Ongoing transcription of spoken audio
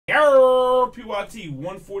PYT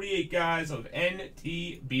 148 guys of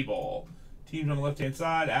NTB ball. Teams on the left-hand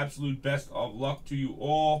side. Absolute best of luck to you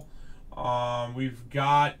all. We've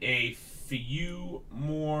got a few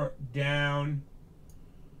more down.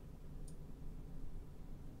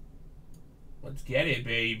 Let's get it,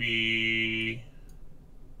 baby.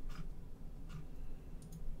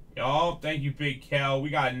 Y'all, thank you, Big Kel. We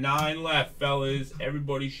got 9 left, fellas.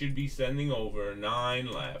 Everybody should be sending over.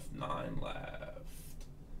 9 left. 9 left.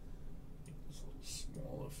 It's a little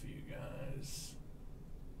smaller for you guys.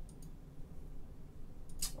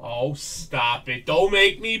 Oh, stop it. Don't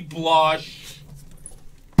make me blush.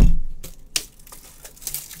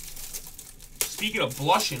 Speaking of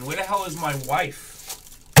blushing, where the hell is my wife?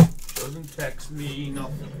 Doesn't text me,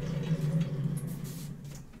 nothing.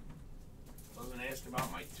 Doesn't ask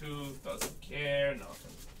about my tooth, doesn't care,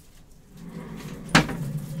 nothing.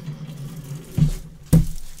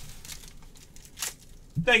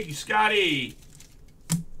 Thank you, Scotty.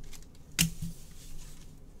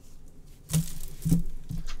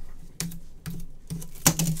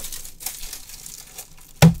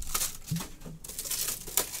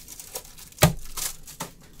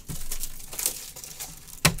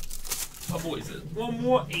 Oh, boys, there's one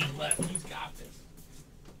more 8 left. He's got this.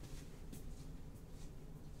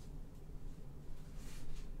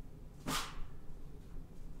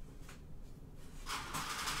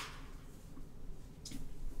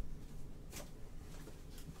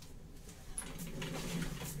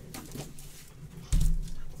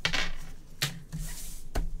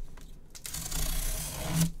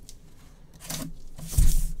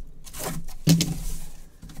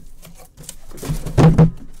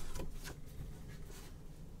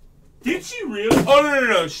 Did she really? Oh,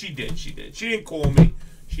 no. She did. She didn't call me.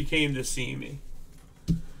 She came to see me.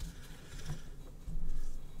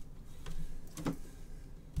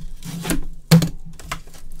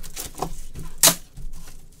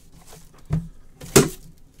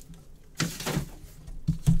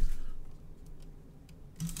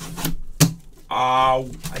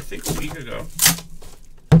 I think a week ago.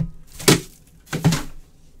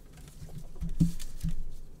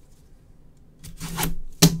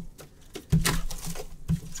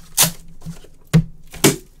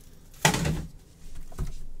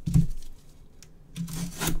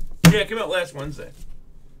 Yeah, it came out last Wednesday.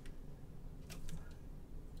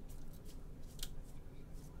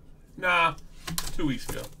 Nah, 2 weeks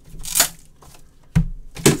ago.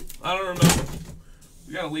 I don't remember.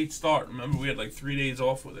 We got a late start. Remember, we had like 3 days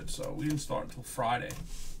off with it, so we didn't start until Friday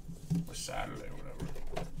or Saturday or whatever.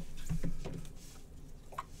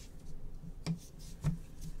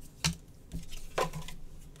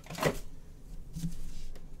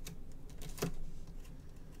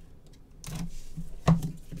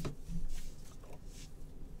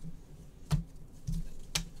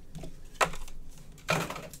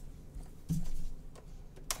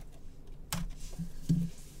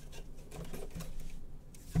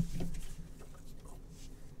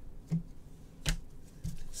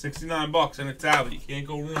 69 bucks in a tally. You can't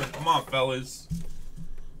go wrong. Come on, fellas.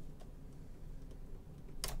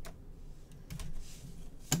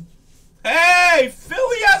 Hey,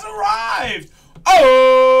 Philly has arrived.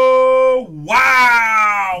 Oh,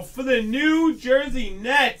 wow. For the New Jersey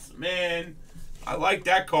Nets, man. I like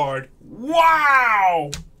that card. Wow.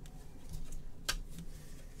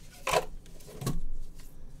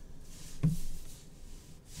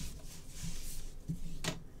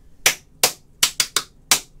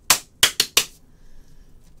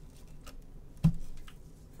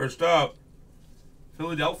 First up,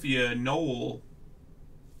 Philadelphia, Noel.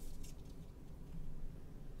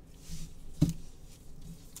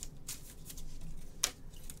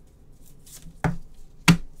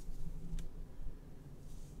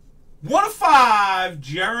 One of 5,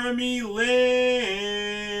 Jeremy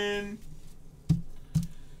Lin.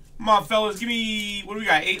 Come on, fellas, give me, what do we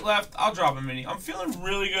got, 8 left? I'll drop a mini. I'm feeling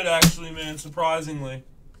really good, actually, man, surprisingly.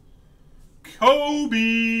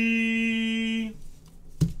 Kobe.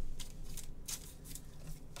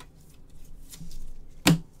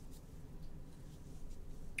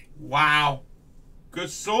 Wow.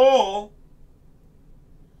 Gasol.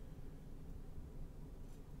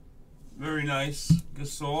 Very nice.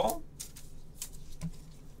 Gasol.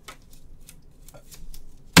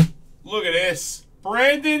 Look at this.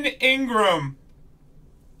 Brandon Ingram.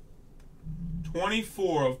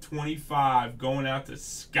 24 of 25 going out to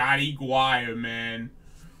Scotty Guire, man.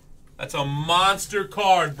 That's a monster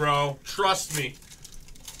card, bro. Trust me.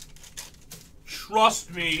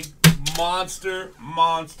 Trust me.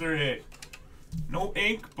 Monster hit. No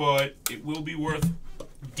ink, but it will be worth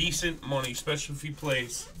decent money, especially if he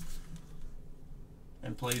plays.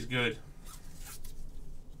 And plays good.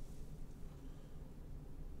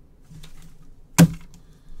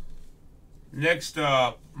 Next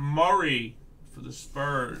up, Murray for the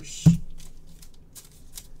Spurs.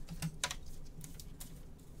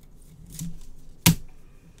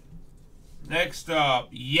 Next up,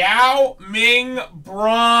 Yao Ming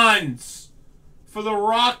bronze for the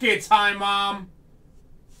Rockets. Hi, Mom.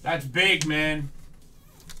 That's big, man.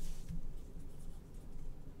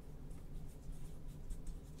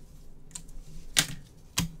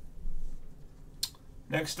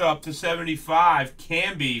 Next up to 75,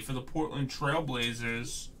 Camby for the Portland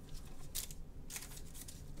Trailblazers.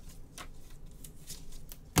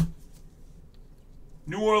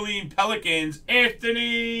 New Orleans Pelicans,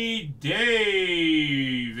 Anthony Davis.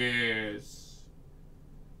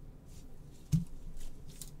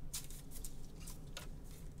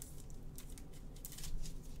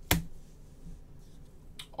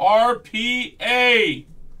 RPA.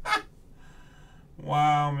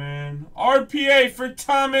 Wow, man. RPA for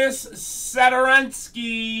Thomas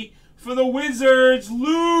Satoransky for the Wizards.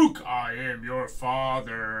 Luke, I am your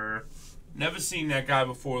father. Never seen that guy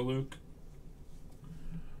before, Luke.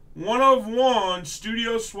 1 of 1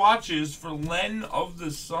 studio swatches for Len of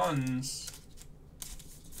the Suns.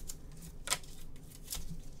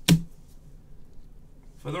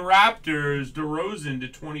 For the Raptors, DeRozan to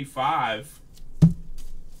 25.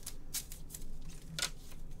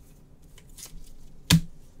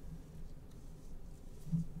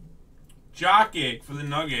 Jokic for the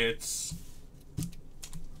Nuggets.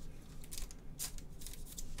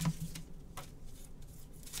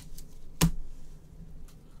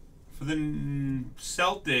 For the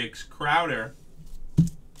Celtics, Crowder. Does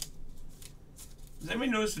anybody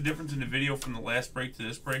notice the difference in the video from the last break to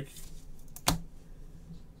this break?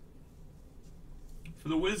 For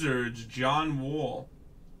the Wizards, John Wall.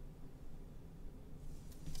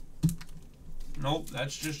 Nope,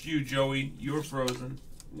 that's just you, Joey. You're frozen.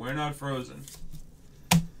 We're not frozen.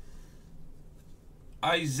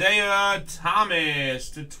 Isaiah Thomas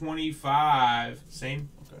to 25. Same?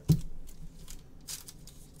 Okay.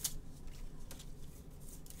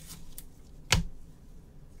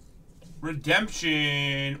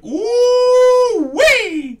 Redemption.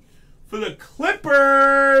 Ooh-wee! For the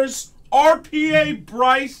Clippers, RPA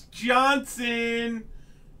Bryce Johnson.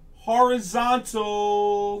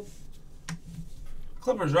 Horizontal.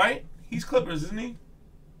 Clippers, right? He's Clippers, isn't he?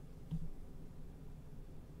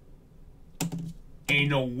 Ain't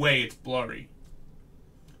no way it's blurry.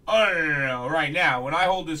 Oh, no. Right now, when I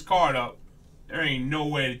hold this card up, there ain't no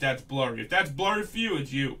way that that's blurry. If that's blurry for you,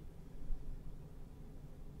 it's you.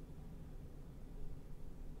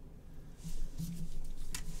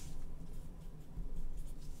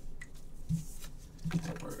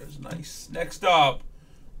 Clippers, nice. Next up,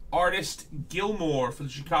 Artist Gilmore for the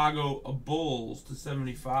Chicago Bulls to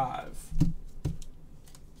 75.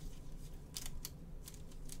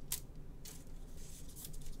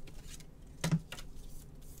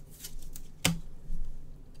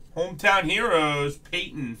 Hometown Heroes,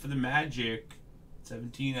 Peyton for the Magic.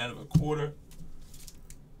 17 out of a quarter.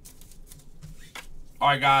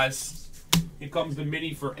 Alright, guys. Here comes the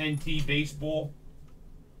mini for NT Baseball.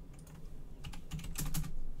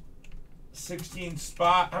 16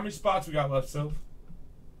 spot. How many spots we got left, Soph?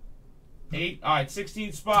 8. Alright,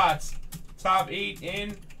 16 spots. Top 8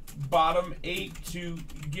 in. Bottom 8 to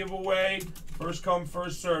give away. First come,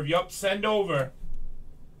 first serve. Yup, send over.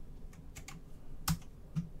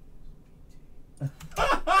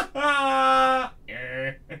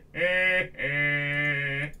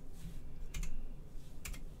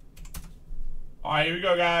 Alright, here we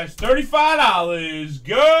go, guys. $35.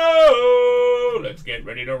 Go! Let's get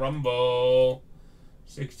ready to rumble.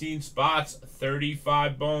 16 spots,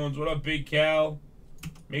 35 bones. What up, Big Cal?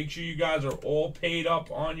 Make sure you guys are all paid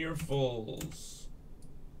up on your fulls.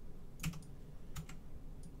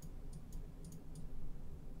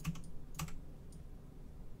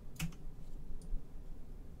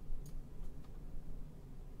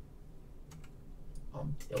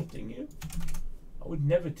 I'm tilting you. I would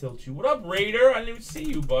never tilt you. What up, Raider? I didn't even see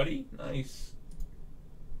you, buddy. Nice.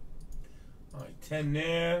 All right, 10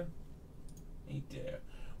 there. 8 there.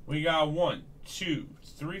 We got 1, 2,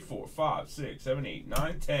 3, 4, 5, 6, 7, 8,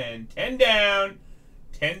 9, 10. 10 down.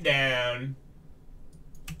 10 down.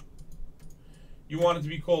 You want it to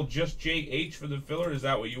be called just JH for the filler? Is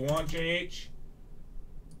that what you want, JH?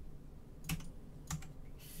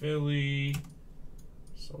 Philly.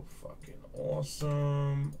 So fucking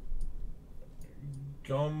awesome.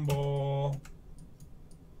 Gumball.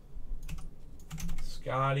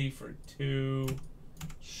 Scotty for 2.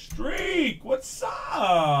 Streak, what's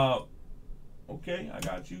up? Okay, I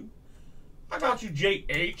got you. I got you,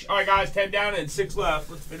 JH. All right, guys, 10 down and 6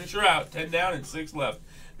 left. Let's finish her out. 10 down and 6 left.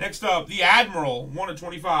 Next up, the Admiral,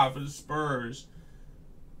 1/25 for the Spurs.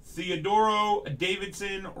 Theodoro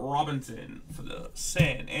Davidson Robinson for the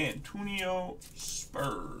San Antonio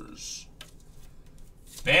Spurs.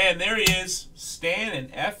 Bam, there he is. Stan and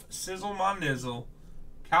F. Sizzle Mondizzle.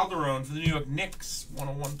 Calderon for the New York Knicks,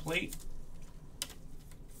 101 plate.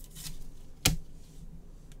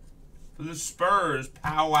 For the Spurs,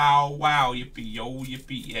 pow wow wow, yippee yo,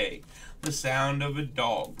 yippee yay. The sound of a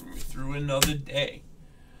dog through another day.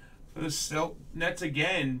 For the Nets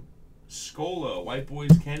again, Scola, White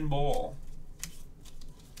Boys Ken Ball.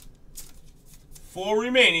 4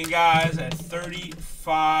 remaining, guys, at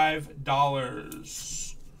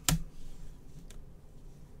 $35.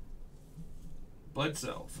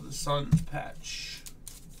 Bledsoe for the Suns patch.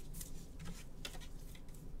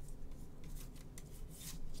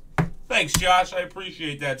 Thanks, Josh. I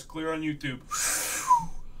appreciate that. It's clear on YouTube.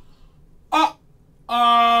 Oh.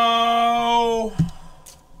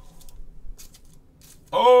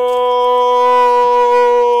 Oh,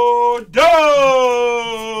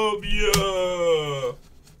 W.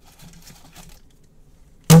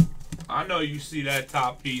 I know you see that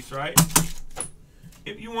top piece, right?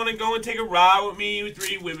 If you want to go and take a ride with me, with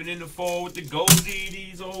 3 women in the 4 with the gold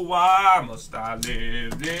DDs, oh, why must I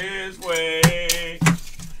live this way?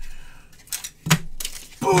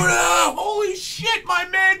 Buddha! Holy shit, my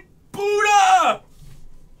man! Buddha!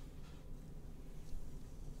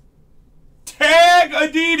 Tag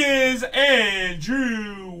Adidas,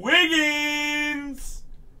 Andrew Wiggins.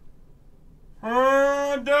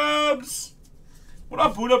 Dubs. What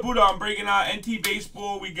up, Buddha? Buddha, I'm breaking out NT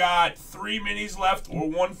Baseball. We got 3 minis left or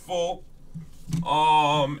 1 full.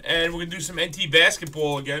 And we're going to do some NT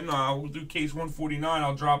Basketball again. We'll do case 149.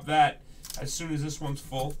 I'll drop that as soon as this one's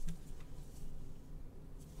full.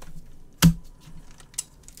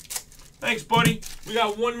 Thanks, buddy. We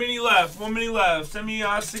got 1 mini left. 1 mini left. Send me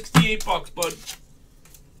 $68, bud.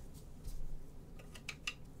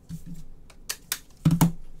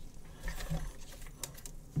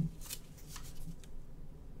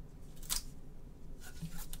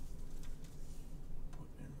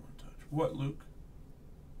 What, Luke?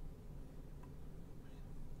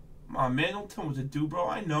 Come on, man. Don't tell me what to do, bro.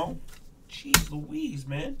 I know. Jeez Louise,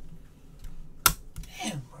 man.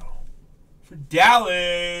 Damn, bro. For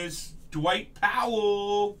Dallas, Dwight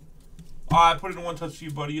Powell. I put it in 1 touch for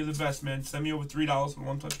you, buddy. You're the best, man. Send me over $3 for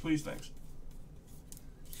 1 touch, please. Thanks.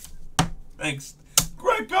 Thanks.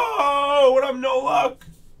 Greco! What up, No Luck?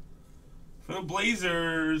 For the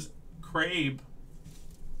Blazers, Crabe.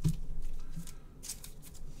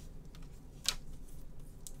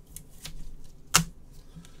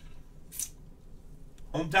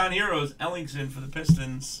 Hometown Heroes, Ellingson for the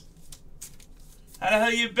Pistons. How the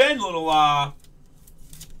hell you been, little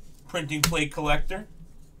printing plate collector?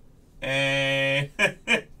 And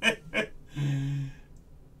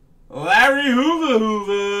Larry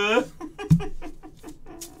Hoover.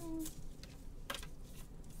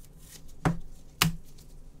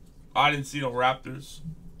 I didn't see no Raptors.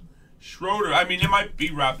 Schroeder, I mean, it might be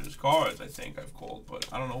Raptors cards, I think I've called, but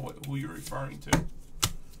I don't know who you're referring to.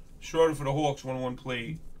 Schroeder for the Hawks, 101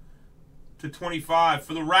 plate. To 25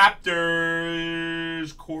 for the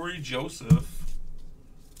Raptors, Corey Joseph.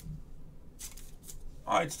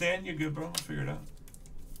 All right, Stan, you're good, bro. I'll figure it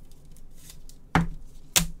out.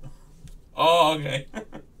 Oh, okay.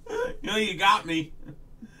 You know, you got me.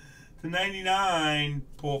 To 99,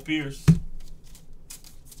 Paul Pierce.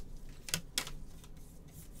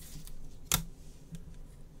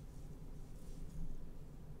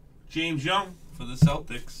 James Young for the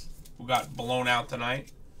Celtics, who got blown out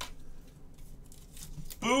tonight.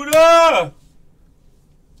 Buddha!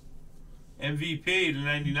 MVP to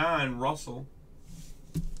 99, Russell.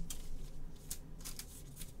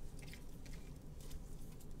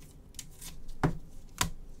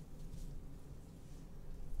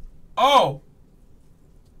 Oh!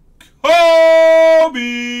 Kobe!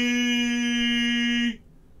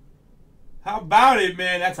 How about it,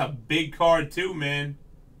 man? That's a big card too, man.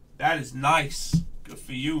 That is nice. Good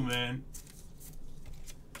for you, man.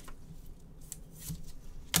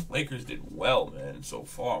 Lakers did well, man, so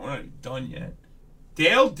far. We're not even done yet.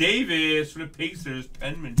 Dale Davis for the Pacers,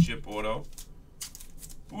 penmanship auto.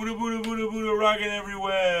 Buddha, Buddha, Buddha, Buddha, rocking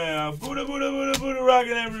everywhere. Buddha, Buddha, Buddha, Buddha,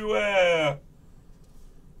 rocking everywhere.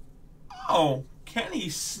 Oh, Kenny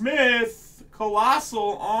Smith,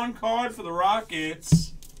 colossal on card for the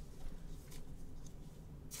Rockets.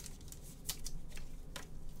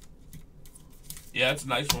 Yeah, that's a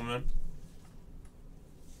nice one, man.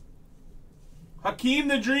 Hakeem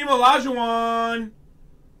the Dream Olajuwon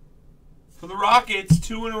for the Rockets,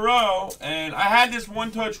 2 in a row. And I had this one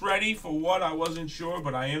touch ready for what I wasn't sure,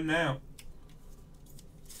 but I am now.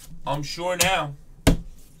 I'm sure now.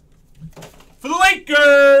 For the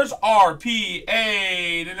Lakers,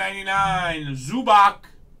 RPA to 99, Zubac.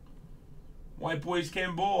 White boys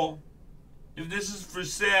can ball. If this is for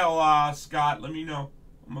sale, Scott, let me know.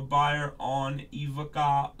 I'm a buyer on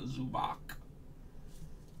Ivica Zubac.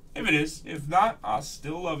 If it is. If not, I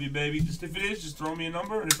still love you, baby. Just if it is, just throw me a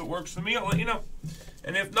number. And if it works for me, I'll let you know.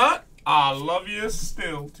 And if not, I love you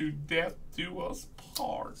still. To death do us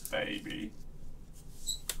part, baby.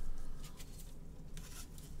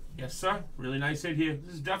 Yes, sir. Really nice hit here.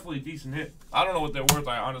 This is definitely a decent hit. I don't know what they're worth.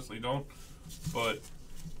 I honestly don't. But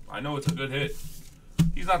I know it's a good hit.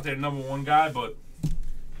 He's not their #1 guy, but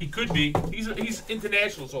he could be. He's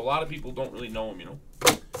international, so a lot of people don't really know him, you know.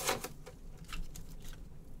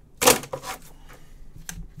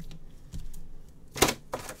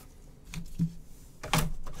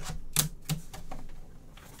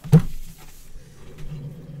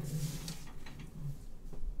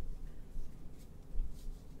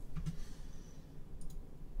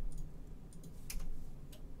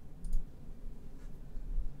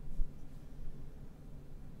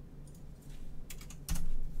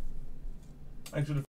 Thanks for the